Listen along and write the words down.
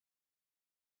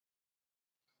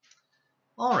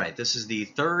All right, this is the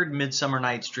third Midsummer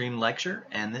Night's Dream lecture,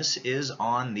 and this is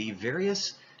on the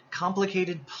various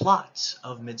complicated plots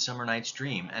of Midsummer Night's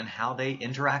Dream and how they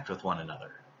interact with one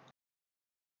another.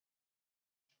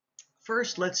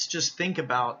 First, let's just think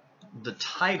about the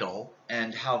title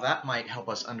and how that might help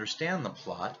us understand the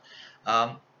plot.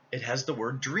 It has the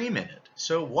word dream in it.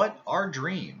 So what are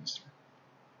dreams?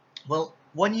 Well,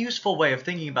 one useful way of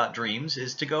thinking about dreams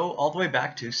is to go all the way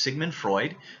back to Sigmund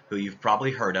Freud, who you've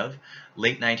probably heard of,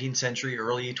 late 19th century,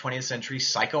 early 20th century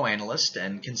psychoanalyst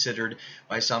and considered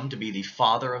by some to be the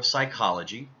father of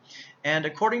psychology. And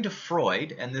according to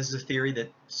Freud, and this is a theory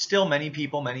that still many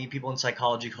people in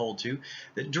psychology hold to,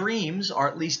 that dreams are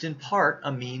at least in part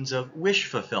a means of wish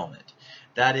fulfillment.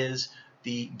 That is,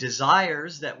 the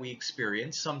desires that we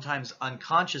experience, sometimes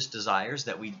unconscious desires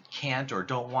that we can't or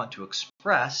don't want to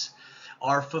express,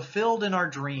 are fulfilled in our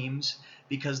dreams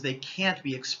because they can't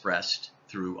be expressed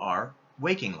through our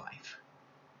waking life.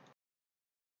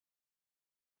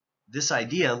 This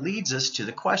idea leads us to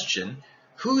the question,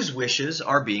 whose wishes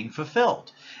are being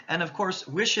fulfilled? And of course,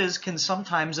 wishes can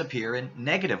sometimes appear in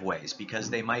negative ways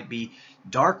because they might be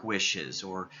dark wishes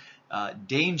or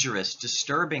dangerous,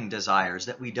 disturbing desires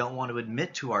that we don't want to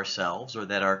admit to ourselves or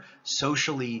that are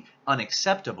socially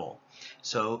unacceptable.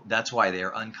 So that's why they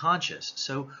are unconscious.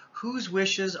 So whose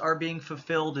wishes are being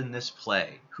fulfilled in this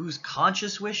play? Whose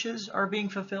conscious wishes are being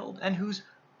fulfilled and whose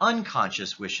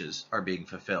unconscious wishes are being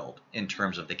fulfilled in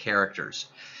terms of the characters?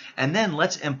 And then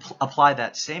let's apply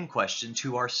that same question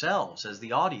to ourselves as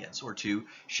the audience or to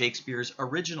Shakespeare's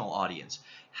original audience.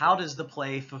 How does the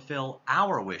play fulfill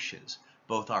our wishes?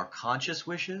 Both our conscious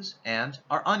wishes and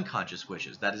our unconscious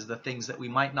wishes. That is, the things that we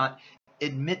might not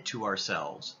admit to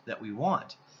ourselves that we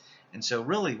want. And so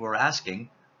really we're asking,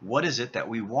 what is it that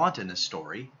we want in a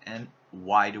story and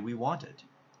why do we want it?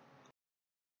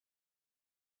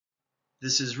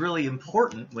 This is really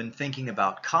important when thinking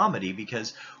about comedy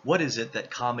because what is it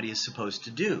that comedy is supposed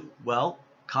to do? Well,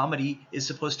 comedy is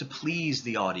supposed to please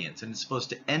the audience and it's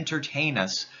supposed to entertain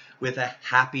us with a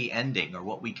happy ending or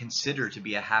what we consider to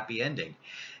be a happy ending.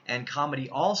 And comedy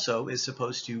also is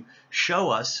supposed to show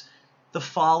us the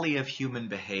folly of human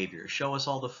behavior, show us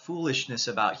all the foolishness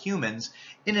about humans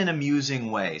in an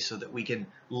amusing way so that we can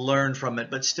learn from it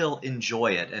but still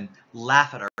enjoy it and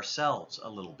laugh at ourselves a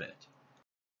little bit.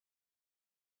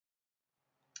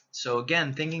 So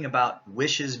again, thinking about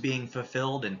wishes being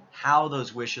fulfilled and how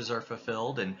those wishes are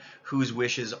fulfilled and whose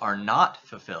wishes are not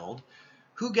fulfilled,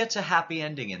 who gets a happy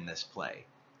ending in this play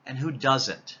and who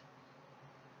doesn't?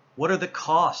 What are the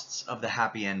costs of the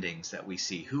happy endings that we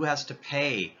see? Who has to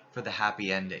pay for the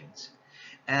happy endings?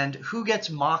 And who gets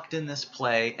mocked in this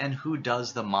play and who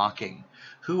does the mocking?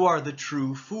 Who are the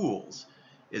true fools?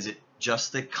 Is it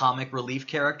just the comic relief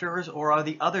characters or are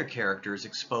the other characters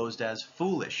exposed as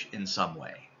foolish in some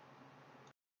way?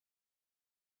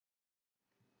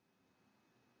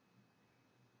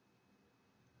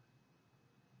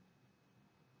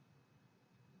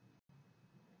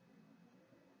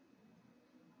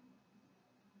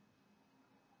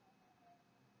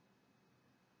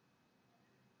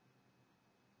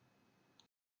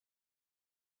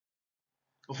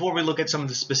 Before we look at some of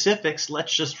the specifics,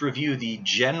 let's just review the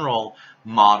general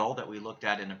model that we looked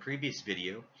at in a previous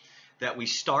video, that we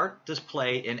start this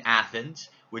play in Athens,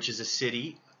 which is a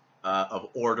city of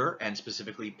order and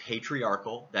specifically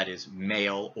patriarchal, that is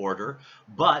male order,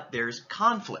 but there's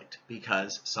conflict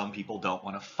because some people don't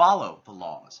want to follow the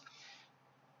laws.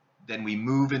 Then we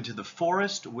move into the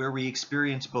forest where we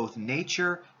experience both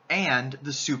nature and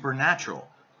the supernatural.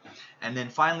 And then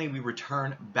finally we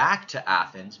return back to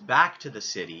Athens, back to the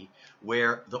city,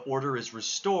 where the order is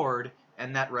restored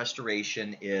and that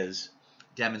restoration is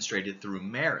demonstrated through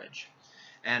marriage.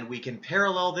 And we can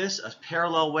parallel this, a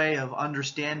parallel way of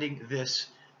understanding this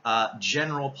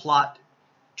general plot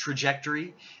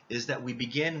trajectory is that we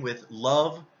begin with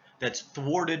love that's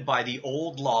thwarted by the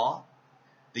old law.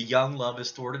 The young love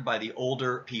is thwarted by the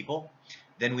older people.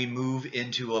 Then we move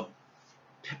into a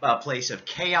place of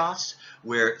chaos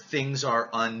where things are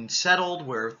unsettled,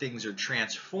 where things are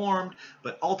transformed,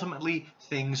 but ultimately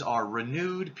things are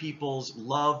renewed. People's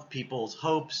love, people's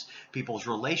hopes, people's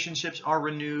relationships are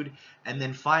renewed. And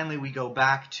then finally we go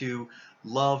back to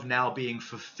love now being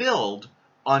fulfilled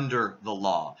under the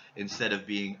law instead of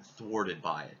being thwarted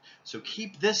by it. So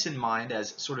keep this in mind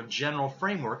as sort of general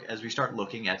framework as we start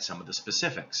looking at some of the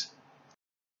specifics.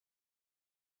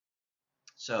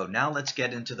 So now let's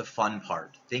get into the fun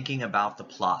part, thinking about the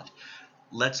plot.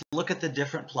 Let's look at the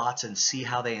different plots and see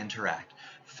how they interact.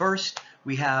 First,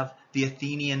 we have the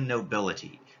Athenian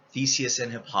nobility. Theseus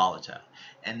and Hippolyta.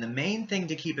 And the main thing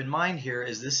to keep in mind here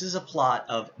is this is a plot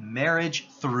of marriage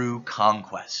through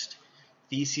conquest.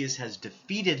 Theseus has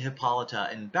defeated Hippolyta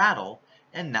in battle,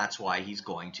 and that's why he's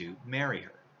going to marry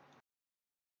her.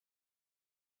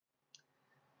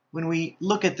 When we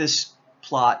look at this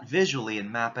plot visually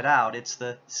and map it out, it's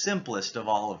the simplest of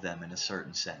all of them in a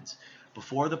certain sense.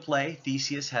 Before the play,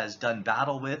 Theseus has done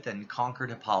battle with and conquered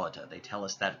Hippolyta. They tell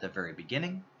us that at the very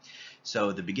beginning.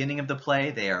 So the beginning of the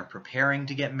play, they are preparing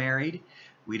to get married.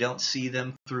 We don't see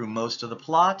them through most of the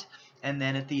plot, and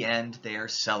then at the end, they are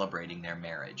celebrating their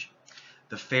marriage.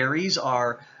 The fairies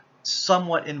are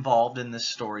somewhat involved in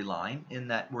this storyline in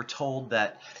that we're told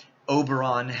that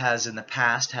Oberon has in the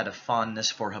past had a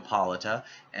fondness for Hippolyta,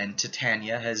 and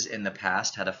Titania has in the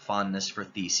past had a fondness for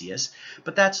Theseus,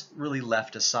 but that's really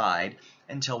left aside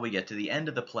until we get to the end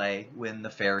of the play when the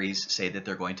fairies say that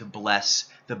they're going to bless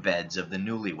the beds of the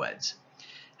newlyweds.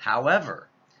 However,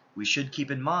 we should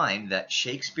keep in mind that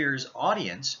Shakespeare's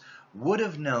audience would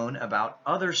have known about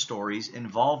other stories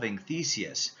involving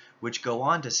Theseus, which go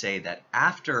on to say that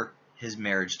after his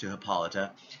marriage to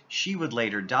Hippolyta, she would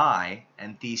later die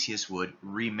and Theseus would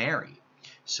remarry.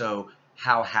 So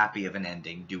how happy of an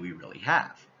ending do we really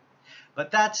have? But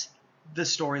that's the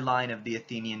storyline of the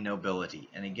Athenian nobility,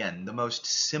 and again, the most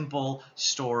simple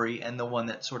story and the one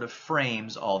that sort of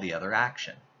frames all the other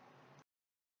action.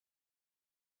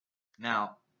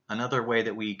 Now, another way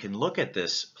that we can look at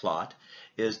this plot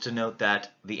is to note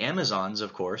that the Amazons,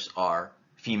 of course, are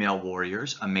female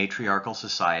warriors, a matriarchal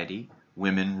society,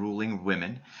 women ruling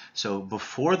women. So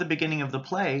before the beginning of the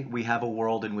play, we have a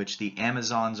world in which the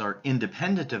Amazons are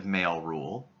independent of male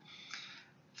rule.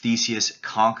 Theseus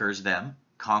conquers them,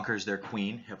 conquers their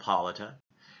queen, Hippolyta,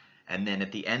 and then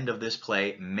at the end of this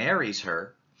play marries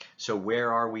her. So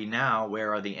where are we now?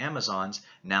 Where are the Amazons?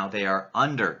 Now they are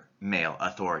under male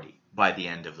authority by the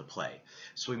end of the play.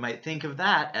 So we might think of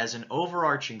that as an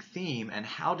overarching theme, and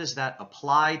how does that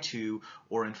apply to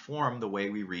or inform the way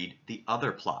we read the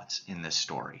other plots in this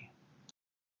story?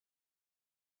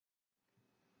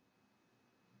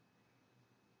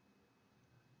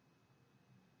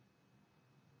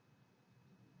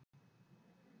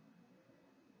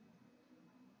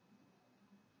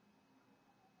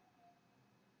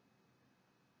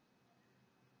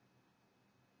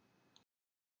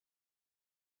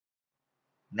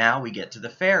 Now we get to the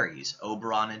fairies,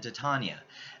 Oberon and Titania,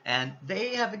 and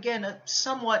they have again a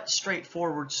somewhat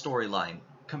straightforward storyline,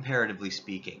 comparatively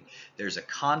speaking. There's a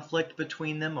conflict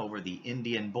between them over the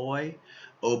Indian boy.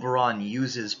 Oberon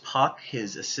uses Puck,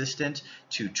 his assistant,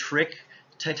 to trick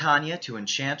Titania, to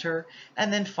enchant her,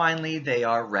 and then finally they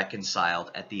are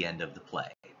reconciled at the end of the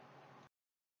play.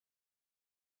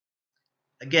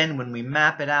 Again, when we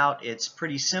map it out, it's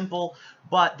pretty simple,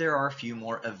 but there are a few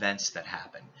more events that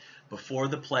happen. Before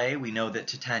the play, we know that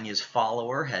Titania's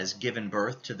follower has given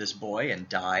birth to this boy and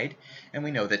died, and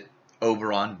we know that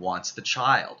Oberon wants the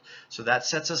child. So that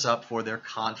sets us up for their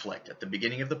conflict. At the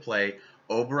beginning of the play,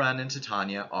 Oberon and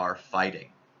Titania are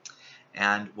fighting.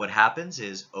 And what happens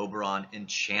is Oberon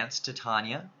enchants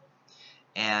Titania,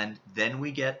 and then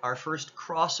we get our first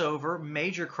crossover,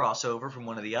 major crossover from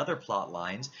one of the other plot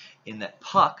lines, in that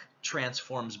Puck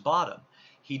transforms Bottom.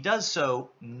 He does so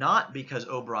not because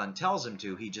Oberon tells him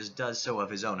to, he just does so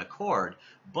of his own accord,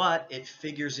 but it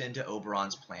figures into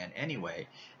Oberon's plan anyway,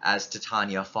 as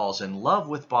Titania falls in love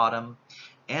with Bottom,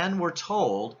 and we're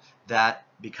told that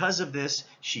because of this,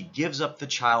 she gives up the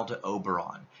child to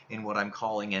Oberon in what I'm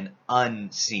calling an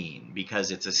unseen, because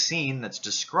it's a scene that's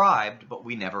described, but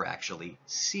we never actually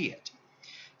see it.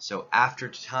 So after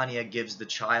Titania gives the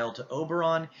child to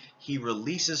Oberon, he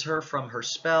releases her from her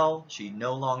spell. She's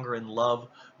no longer in love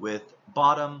with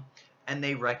Bottom, and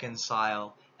they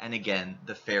reconcile, and again,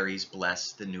 the fairies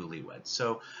bless the newlyweds.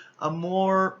 So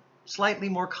a slightly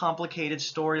more complicated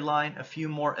storyline, a few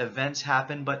more events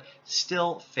happen, but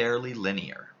still fairly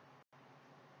linear.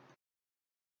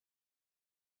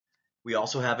 We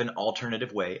also have an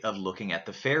alternative way of looking at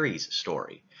the fairies'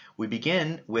 story. We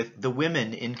begin with the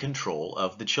women in control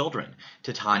of the children.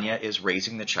 Titania is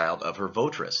raising the child of her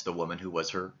votress, the woman who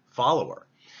was her follower.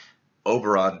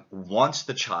 Oberon wants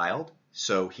the child,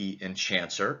 so he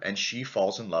enchants her, and she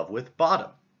falls in love with Bottom,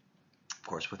 of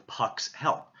course with Puck's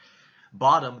help.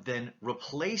 Bottom then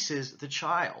replaces the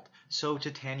child, so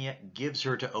Titania gives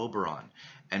her to Oberon.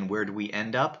 And where do we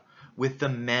end up? With the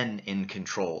men in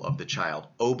control of the child.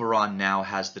 Oberon now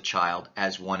has the child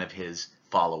as one of his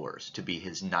followers, to be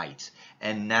his knight.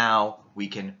 And now we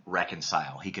can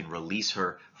reconcile. He can release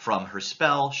her from her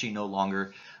spell. She no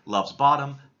longer loves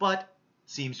Bottom, but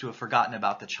seems to have forgotten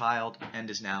about the child and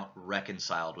is now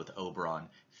reconciled with Oberon,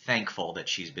 thankful that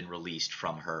she's been released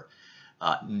from her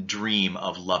dream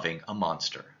of loving a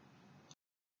monster.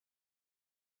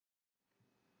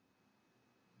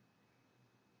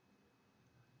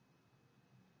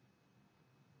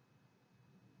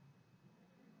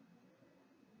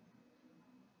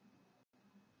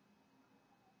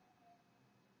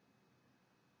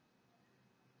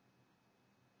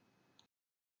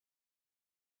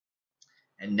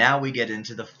 And now we get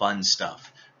into the fun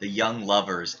stuff, the young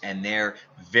lovers and their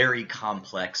very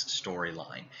complex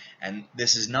storyline. And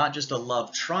this is not just a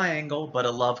love triangle, but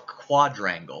a love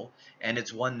quadrangle, and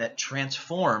it's one that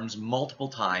transforms multiple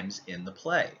times in the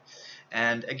play.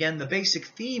 And again, the basic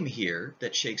theme here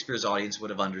that Shakespeare's audience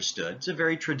would have understood, it's a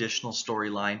very traditional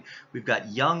storyline. We've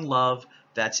got young love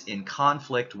that's in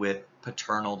conflict with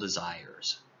paternal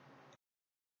desires.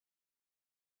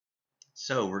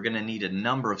 So we're going to need a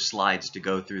number of slides to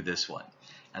go through this one.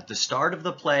 At the start of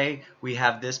the play, we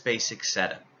have this basic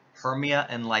setup. Hermia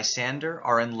and Lysander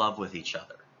are in love with each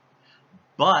other.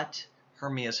 But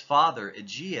Hermia's father,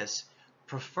 Aegeus,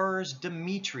 prefers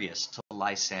Demetrius to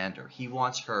Lysander. He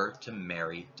wants her to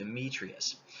marry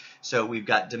Demetrius. So we've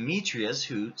got Demetrius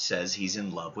who says he's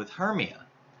in love with Hermia.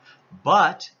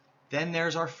 But then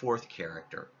there's our fourth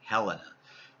character, Helena,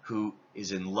 who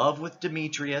is in love with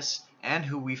Demetrius and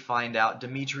who we find out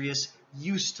Demetrius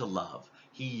used to love.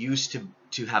 He used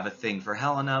to have a thing for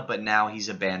Helena, but now he's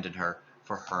abandoned her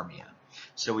for Hermia.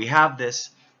 So we have this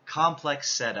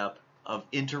complex setup of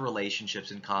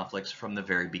interrelationships and conflicts from the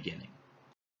very beginning.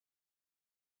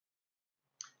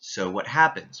 So what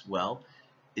happens? Well,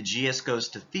 Aegeus goes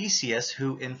to Theseus,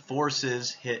 who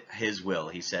enforces his will.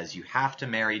 He says, you have to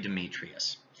marry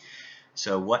Demetrius.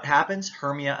 So what happens?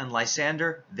 Hermia and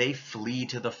Lysander, they flee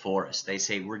to the forest. They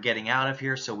say, we're getting out of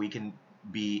here so we can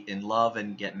be in love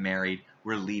and get married.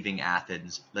 We're leaving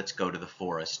Athens. Let's go to the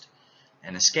forest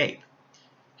and escape.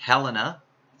 Helena,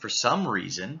 for some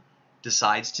reason,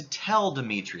 decides to tell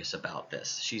Demetrius about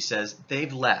this. She says,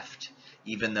 they've left,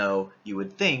 even though you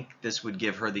would think this would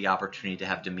give her the opportunity to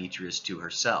have Demetrius to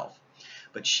herself.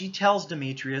 But she tells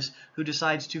Demetrius, who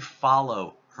decides to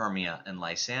follow Hermia and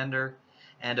Lysander.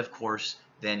 And of course,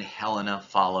 then Helena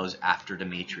follows after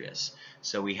Demetrius.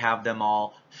 So we have them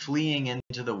all fleeing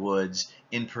into the woods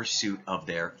in pursuit of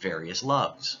their various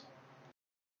loves.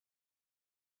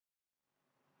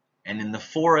 And in the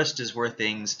forest is where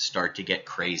things start to get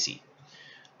crazy.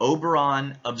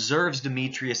 Oberon observes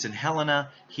Demetrius and Helena.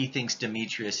 He thinks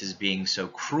Demetrius is being so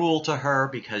cruel to her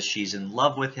because she's in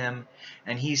love with him.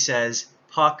 And he says,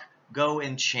 Puck, go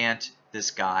enchant this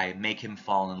guy, make him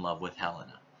fall in love with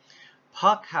Helena.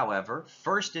 Puck, however,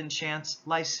 first enchants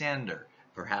Lysander.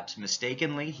 Perhaps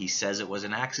mistakenly, he says it was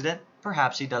an accident.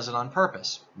 Perhaps he does it on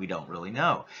purpose. We don't really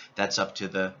know. That's up to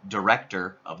the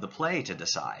director of the play to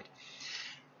decide.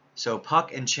 So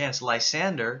Puck enchants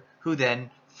Lysander, who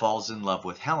then falls in love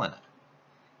with Helena.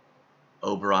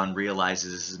 Oberon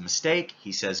realizes his mistake.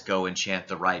 He says, go enchant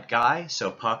the right guy.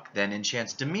 So Puck then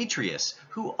enchants Demetrius,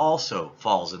 who also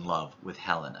falls in love with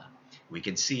Helena. We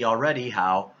can see already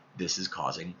how this is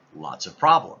causing lots of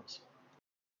problems.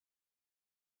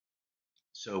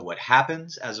 So what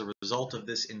happens as a result of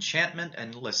this enchantment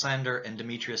and Lysander and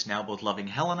Demetrius now both loving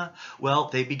Helena? Well,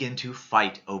 they begin to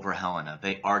fight over Helena.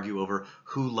 They argue over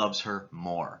who loves her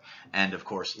more. And of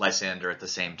course, Lysander at the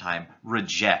same time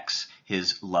rejects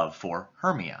his love for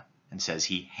Hermia and says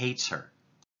he hates her.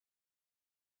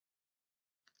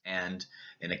 And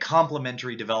in a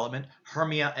complementary development,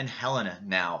 Hermia and Helena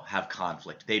now have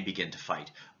conflict. They begin to fight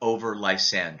over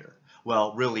Lysander.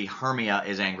 Well, really, Hermia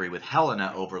is angry with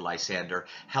Helena over Lysander.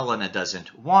 Helena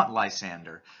doesn't want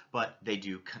Lysander, but they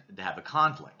do have a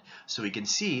conflict. So we can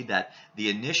see that the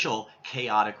initial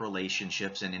chaotic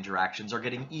relationships and interactions are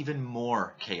getting even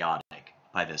more chaotic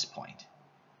by this point.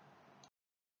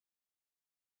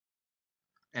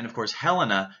 And of course,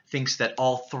 Helena thinks that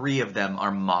all three of them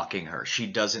are mocking her. She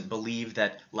doesn't believe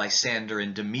that Lysander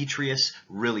and Demetrius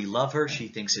really love her. She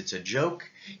thinks it's a joke,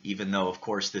 even though, of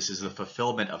course, this is the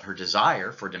fulfillment of her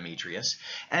desire for Demetrius.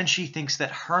 And she thinks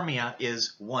that Hermia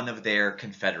is one of their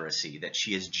confederacy, that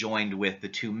she is joined with the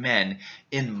two men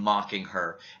in mocking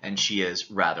her, and she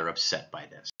is rather upset by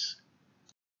this.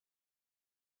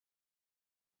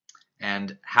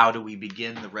 And how do we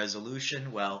begin the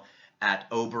resolution? Well, at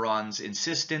Oberon's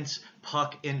insistence,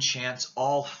 Puck enchants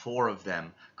all four of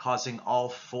them, causing all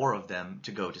four of them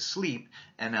to go to sleep.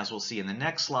 And as we'll see in the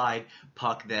next slide,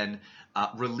 Puck then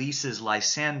releases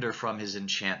Lysander from his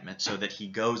enchantment so that he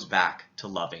goes back to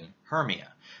loving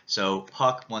Hermia. So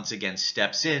Puck once again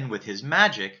steps in with his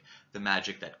magic, the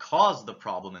magic that caused the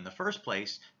problem in the first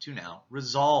place, to now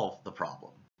resolve the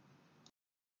problem.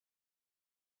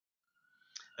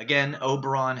 Again,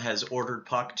 Oberon has ordered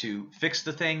Puck to fix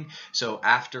the thing, so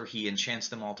after he enchants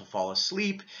them all to fall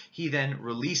asleep, he then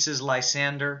releases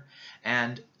Lysander,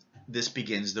 and this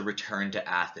begins the return to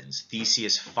Athens.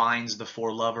 Theseus finds the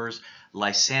four lovers.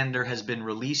 Lysander has been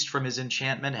released from his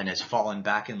enchantment and has fallen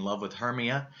back in love with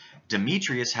Hermia.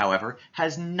 Demetrius, however,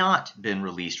 has not been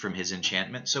released from his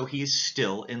enchantment, so he is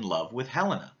still in love with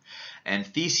Helena. And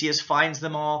Theseus finds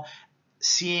them all.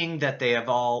 Seeing that they have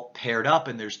all paired up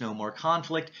and there's no more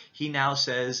conflict, he now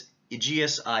says,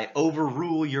 Aegeus, I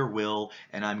overrule your will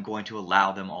and I'm going to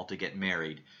allow them all to get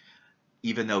married.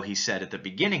 Even though he said at the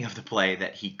beginning of the play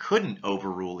that he couldn't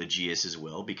overrule Aegeus's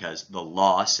will because the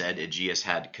law said Aegeus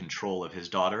had control of his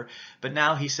daughter. But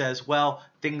now he says, well,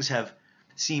 things have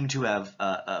seemed to have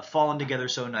fallen together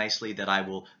so nicely that I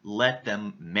will let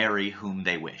them marry whom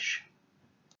they wish.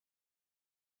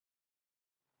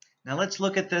 Now let's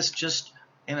look at this just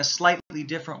in a slightly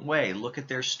different way. Look at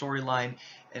their storyline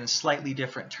in slightly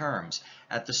different terms.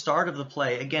 At the start of the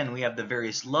play, again, we have the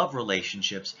various love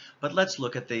relationships, but let's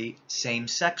look at the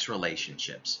same-sex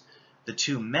relationships. The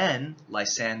two men,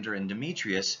 Lysander and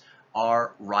Demetrius,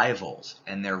 are rivals,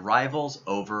 and they're rivals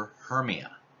over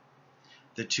Hermia.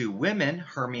 The two women,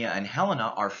 Hermia and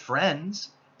Helena, are friends.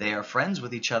 They are friends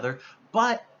with each other,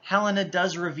 but Helena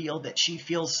does reveal that she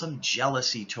feels some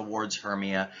jealousy towards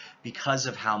Hermia because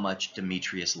of how much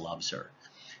Demetrius loves her.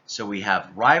 So we have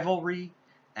rivalry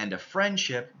and a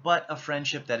friendship, but a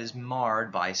friendship that is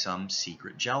marred by some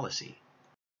secret jealousy.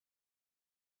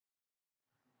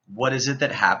 What is it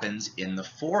that happens in the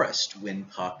forest when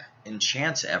Puck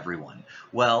enchants everyone?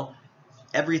 Well,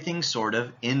 everything sort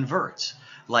of inverts.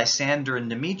 Lysander and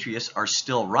Demetrius are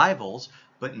still rivals,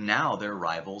 but now they're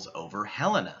rivals over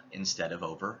Helena instead of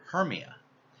over Hermia.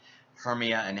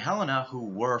 Hermia and Helena, who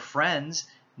were friends,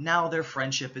 now their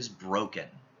friendship is broken.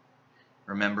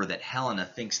 Remember that Helena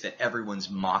thinks that everyone's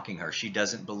mocking her. She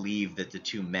doesn't believe that the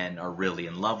two men are really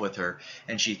in love with her,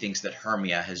 and she thinks that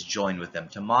Hermia has joined with them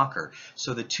to mock her.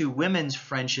 So the two women's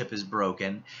friendship is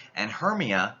broken, and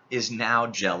Hermia is now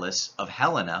jealous of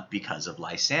Helena because of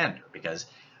Lysander, because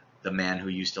the man who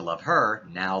used to love her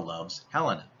now loves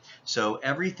Helena. So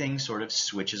everything sort of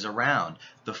switches around.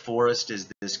 The forest is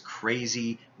this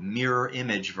crazy mirror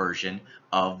image version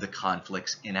of the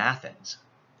conflicts in Athens.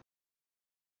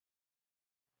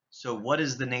 So what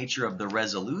is the nature of the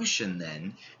resolution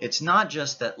then? It's not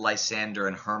just that Lysander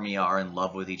and Hermia are in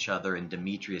love with each other and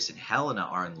Demetrius and Helena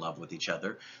are in love with each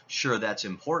other. Sure, that's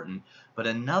important. But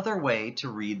another way to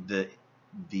read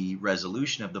the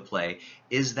resolution of the play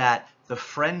is that the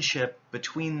friendship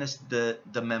between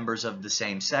the members of the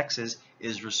same sexes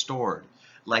is restored.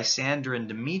 Lysander and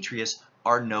Demetrius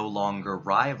are no longer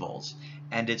rivals,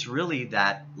 and it's really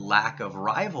that lack of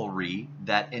rivalry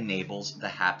that enables the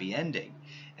happy ending.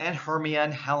 And Hermia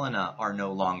and Helena are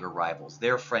no longer rivals.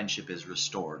 Their friendship is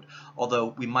restored,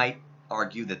 although we might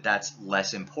argue that that's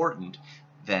less important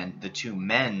than the two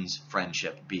men's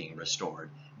friendship being restored,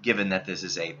 given that this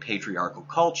is a patriarchal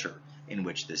culture in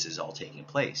which this is all taking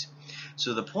place.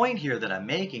 So the point here that I'm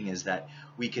making is that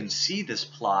we can see this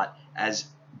plot as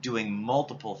doing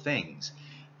multiple things.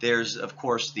 There's, of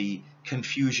course, the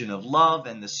confusion of love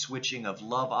and the switching of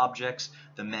love objects,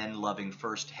 the men loving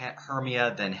first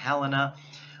Hermia, then Helena,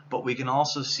 but we can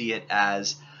also see it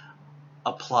as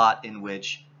a plot in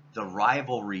which the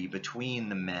rivalry between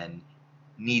the men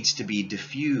needs to be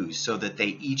diffused so that they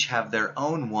each have their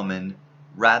own woman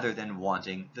rather than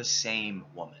wanting the same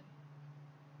woman.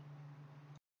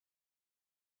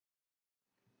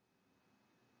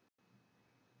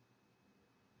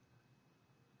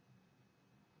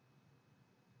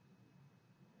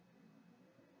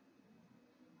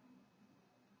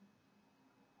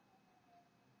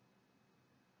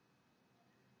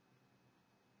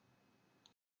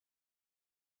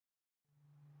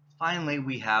 Finally,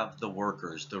 we have the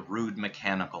workers, the rude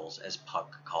mechanicals, as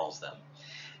Puck calls them,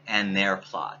 and their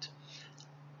plot.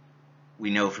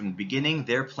 We know from the beginning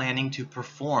they're planning to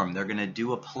perform. They're going to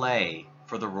do a play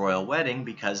for the royal wedding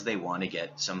because they want to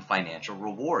get some financial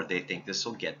reward. They think this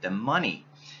will get them money,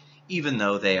 even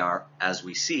though they are, as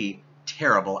we see,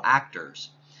 terrible actors.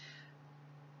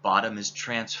 Bottom is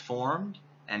transformed,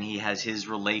 and he has his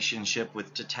relationship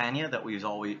with Titania that we've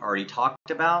already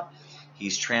talked about.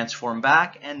 He's transformed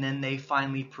back, and then they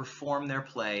finally perform their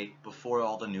play before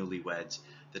all the newlyweds,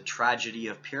 the tragedy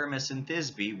of Pyramus and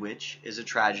Thisbe, which is a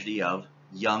tragedy of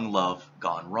young love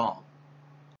gone wrong.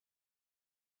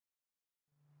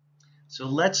 So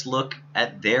let's look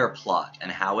at their plot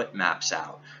and how it maps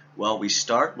out. Well, we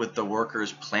start with the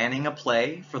workers planning a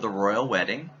play for the royal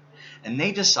wedding, and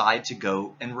they decide to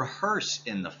go and rehearse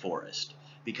in the forest.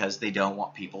 because they don't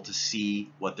want people to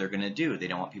see what they're going to do. They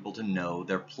don't want people to know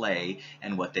their play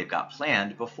and what they've got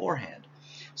planned beforehand.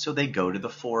 So they go to the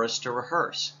forest to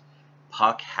rehearse.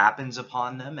 Puck happens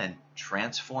upon them and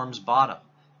transforms Bottom,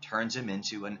 turns him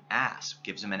into an ass,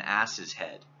 gives him an ass's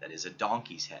head, that is a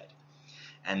donkey's head.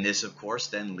 And this, of course,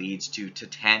 then leads to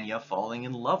Titania falling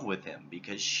in love with him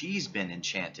because she's been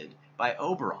enchanted by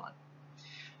Oberon.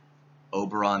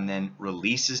 Oberon then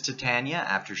releases Titania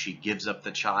after she gives up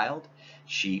the child.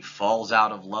 She falls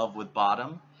out of love with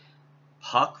Bottom.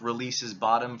 Puck releases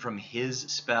Bottom from his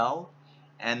spell,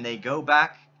 and they go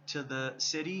back to the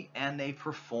city and they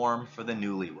perform for the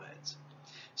newlyweds.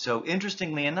 So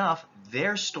interestingly enough,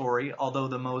 their story, although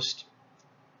the most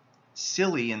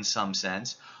silly in some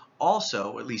sense,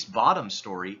 also, at least Bottom's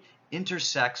story,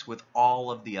 intersects with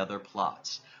all of the other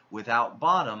plots. Without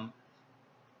Bottom,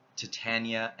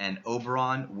 Titania and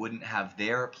Oberon wouldn't have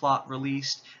their plot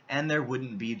released, and there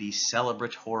wouldn't be the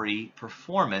celebratory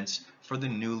performance for the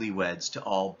newlyweds to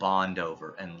all bond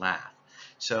over and laugh.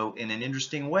 So in an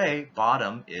interesting way,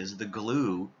 Bottom is the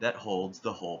glue that holds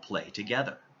the whole play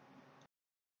together.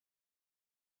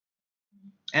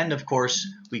 And of course,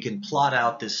 we can plot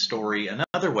out this story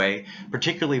another way,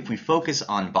 particularly if we focus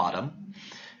on Bottom.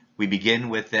 We begin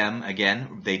with them,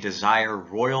 again, they desire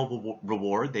royal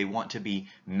reward. They want to be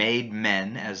made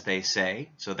men, as they say.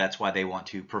 So that's why they want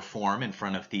to perform in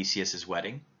front of Theseus's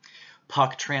wedding.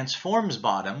 Puck transforms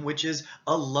Bottom, which is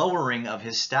a lowering of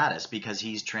his status because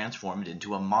he's transformed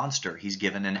into a monster. He's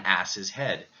given an ass's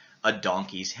head, a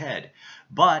donkey's head.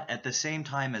 But at the same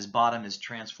time as Bottom is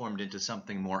transformed into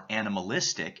something more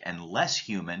animalistic and less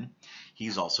human,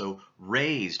 he's also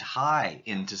raised high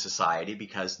into society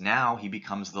because now he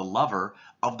becomes the lover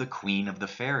of the Queen of the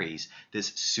Fairies,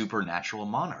 this supernatural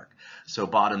monarch. So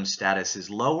Bottom's status is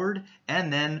lowered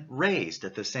and then raised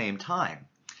at the same time.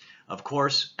 Of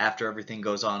course, after everything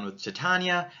goes on with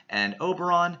Titania and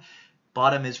Oberon,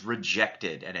 Bottom is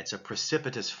rejected, and it's a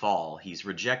precipitous fall. He's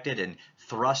rejected and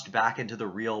thrust back into the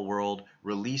real world,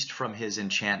 released from his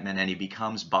enchantment, and he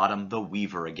becomes Bottom the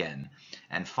Weaver again.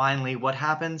 And finally, what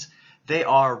happens? They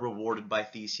are rewarded by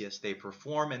Theseus. They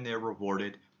perform and they're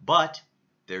rewarded, but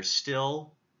they're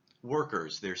still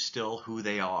workers. They're still who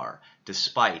they are,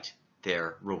 despite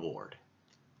their reward.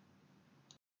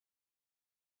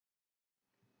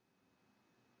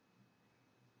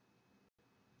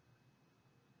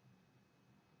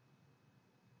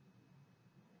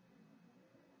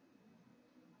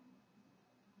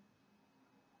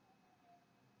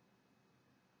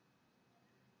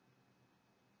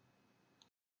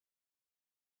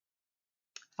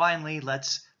 Finally,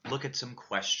 let's look at some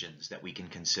questions that we can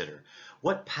consider.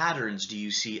 What patterns do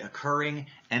you see occurring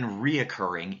and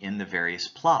reoccurring in the various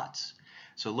plots?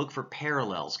 So look for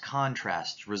parallels,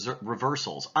 contrasts,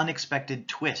 reversals, unexpected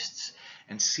twists,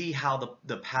 and see how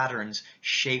the patterns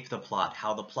shape the plot,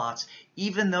 how the plots,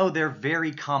 even though they're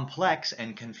very complex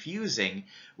and confusing,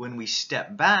 when we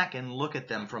step back and look at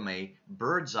them from a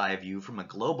bird's eye view, from a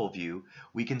global view,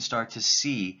 we can start to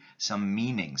see some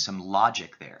meaning, some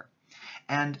logic there.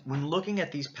 And when looking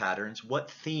at these patterns,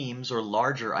 what themes or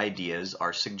larger ideas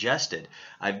are suggested?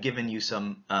 I've given you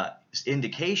some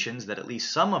indications that at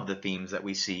least some of the themes that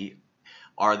we see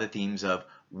are the themes of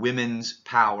women's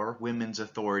power, women's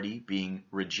authority being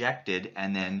rejected,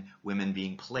 and then women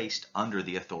being placed under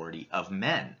the authority of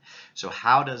men. So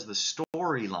how does the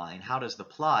storyline, how does the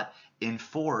plot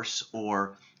enforce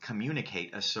or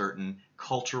communicate a certain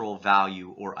cultural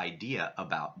value or idea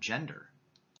about gender?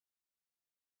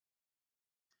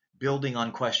 Building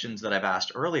on questions that I've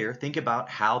asked earlier, think about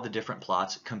how the different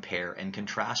plots compare and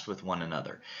contrast with one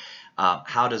another.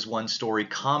 How does one story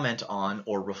comment on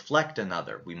or reflect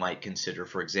another? We might consider,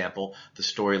 for example, the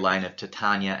storyline of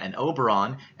Titania and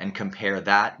Oberon and compare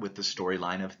that with the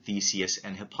storyline of Theseus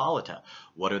and Hippolyta.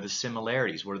 What are the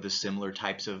similarities? What are the similar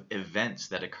types of events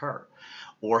that occur?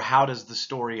 Or how does the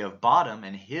story of Bottom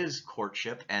and his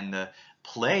courtship and the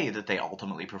play that they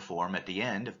ultimately perform at the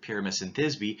end of Pyramus and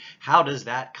Thisbe, how does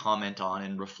that comment on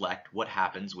and reflect what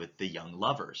happens with the young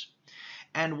lovers?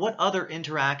 And what other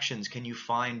interactions can you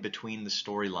find between the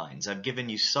storylines? I've given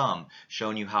you some,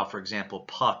 shown you how, for example,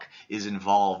 Puck is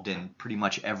involved in pretty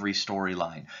much every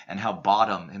storyline, and how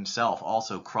Bottom himself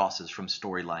also crosses from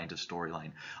storyline to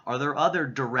storyline. Are there other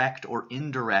direct or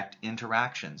indirect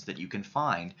interactions that you can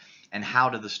find, and how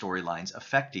do the storylines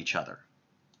affect each other?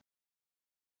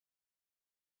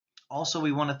 Also,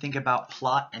 we want to think about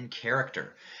plot and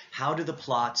character. How are the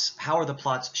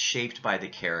plots shaped by the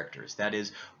characters? That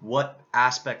is, what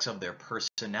aspects of their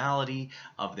personality,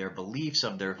 of their beliefs,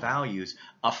 of their values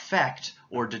affect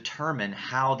or determine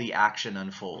how the action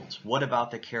unfolds? What about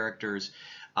the characters'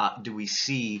 do we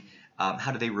see,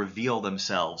 how do they reveal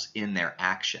themselves in their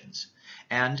actions?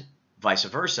 And vice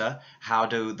versa, how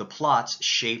do the plots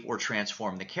shape or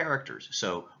transform the characters?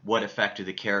 So what effect do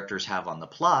the characters have on the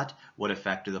plot? What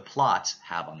effect do the plots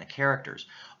have on the characters?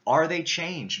 Are they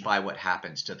changed by what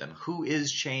happens to them? Who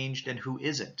is changed and who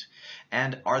isn't?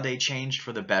 And are they changed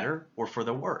for the better or for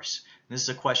the worse? This is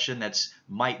a question that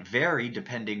might vary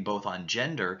depending both on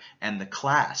gender and the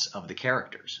class of the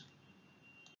characters.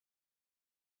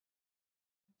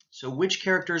 So which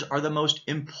characters are the most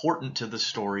important to the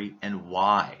story and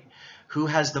why? Who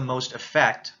has the most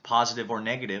effect, positive or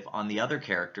negative, on the other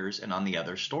characters and on the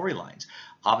other storylines?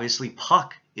 Obviously,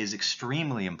 Puck is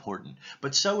extremely important,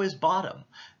 but so is Bottom.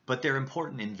 But they're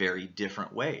important in very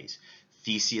different ways.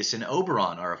 Theseus and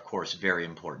Oberon are, of course, very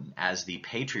important as the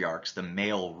patriarchs, the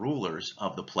male rulers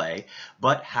of the play,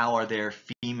 but how are their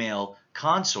female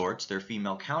consorts, their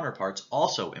female counterparts,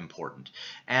 also important?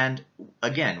 And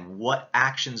again, what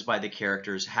actions by the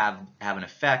characters have an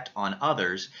effect on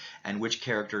others, and which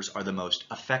characters are the most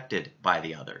affected by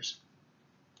the others?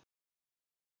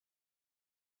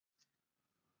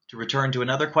 To return to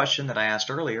another question that I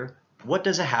asked earlier, what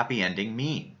does a happy ending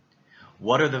mean?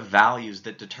 What are the values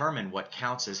that determine what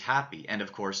counts as happy? And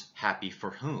of course, happy for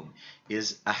whom?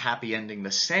 Is a happy ending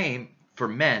the same for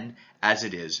men as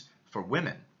it is for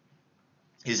women?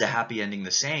 Is a happy ending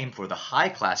the same for the high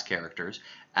class characters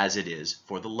as it is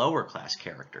for the lower class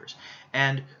characters?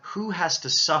 And who has to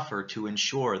suffer to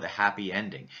ensure the happy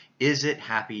ending? Is it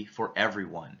happy for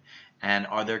everyone? And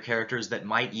are there characters that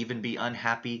might even be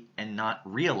unhappy and not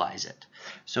realize it?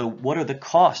 So what are the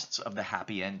costs of the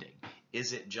happy ending?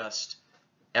 Is it just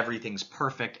everything's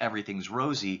perfect, everything's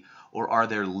rosy, or are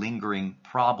there lingering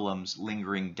problems,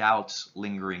 lingering doubts,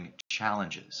 lingering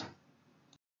challenges?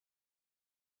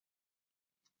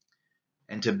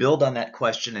 And to build on that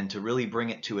question and to really bring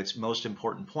it to its most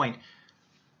important point,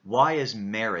 why is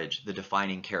marriage the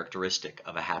defining characteristic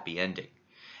of a happy ending?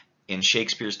 In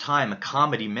Shakespeare's time, a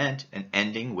comedy meant an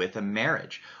ending with a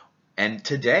marriage. And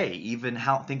today, even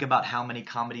think about how many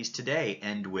comedies today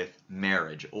end with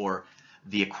marriage or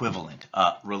the equivalent,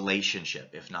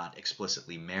 relationship, if not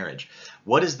explicitly marriage.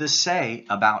 What does this say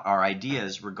about our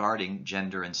ideas regarding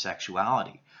gender and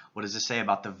sexuality? What does this say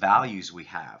about the values we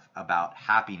have about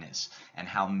happiness and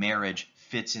how marriage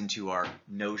fits into our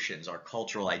notions, our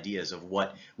cultural ideas of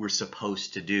what we're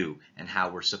supposed to do and how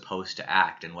we're supposed to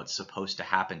act and what's supposed to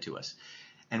happen to us?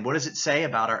 And what does it say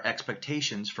about our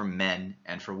expectations for men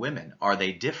and for women? Are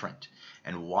they different?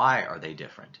 And why are they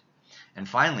different? And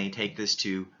finally, take this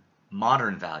to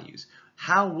modern values.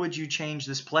 How would you change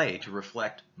this play to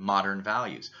reflect modern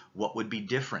values? What would be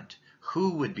different?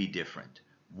 Who would be different?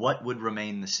 What would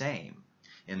remain the same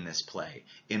in this play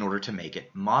in order to make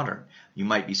it modern? You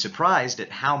might be surprised at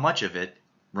how much of it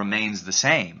remains the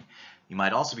same. You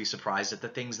might also be surprised at the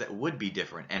things that would be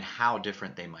different and how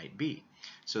different they might be.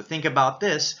 So think about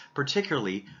this,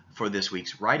 particularly for this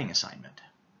week's writing assignment.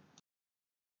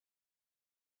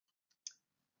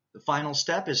 The final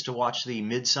step is to watch the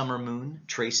Midsummer Moon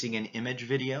Tracing an Image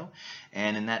video,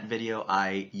 and in that video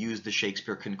I use the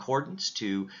Shakespeare Concordance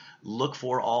to look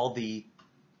for all the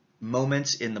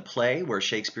moments in the play where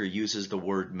Shakespeare uses the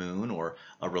word moon or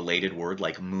a related word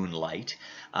like moonlight,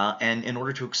 and in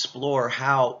order to explore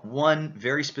how one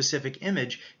very specific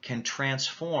image can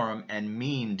transform and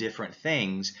mean different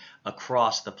things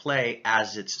across the play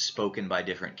as it's spoken by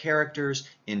different characters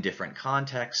in different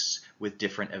contexts with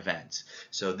different events.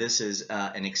 So this is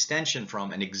an extension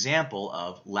from an example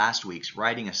of last week's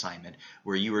writing assignment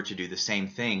where you were to do the same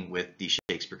thing with the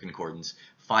Shakespeare Concordance,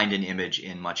 find an image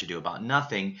in Much Ado About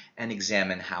Nothing, and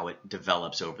examine how it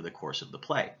develops over the course of the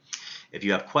play. If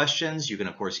you have questions, you can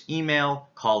of course email,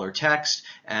 call, or text,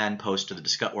 and post to the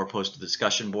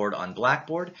discussion board on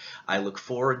Blackboard. I look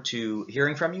forward to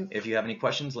hearing from you. If you have any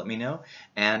questions, let me know,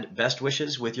 and best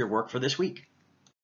wishes with your work for this week.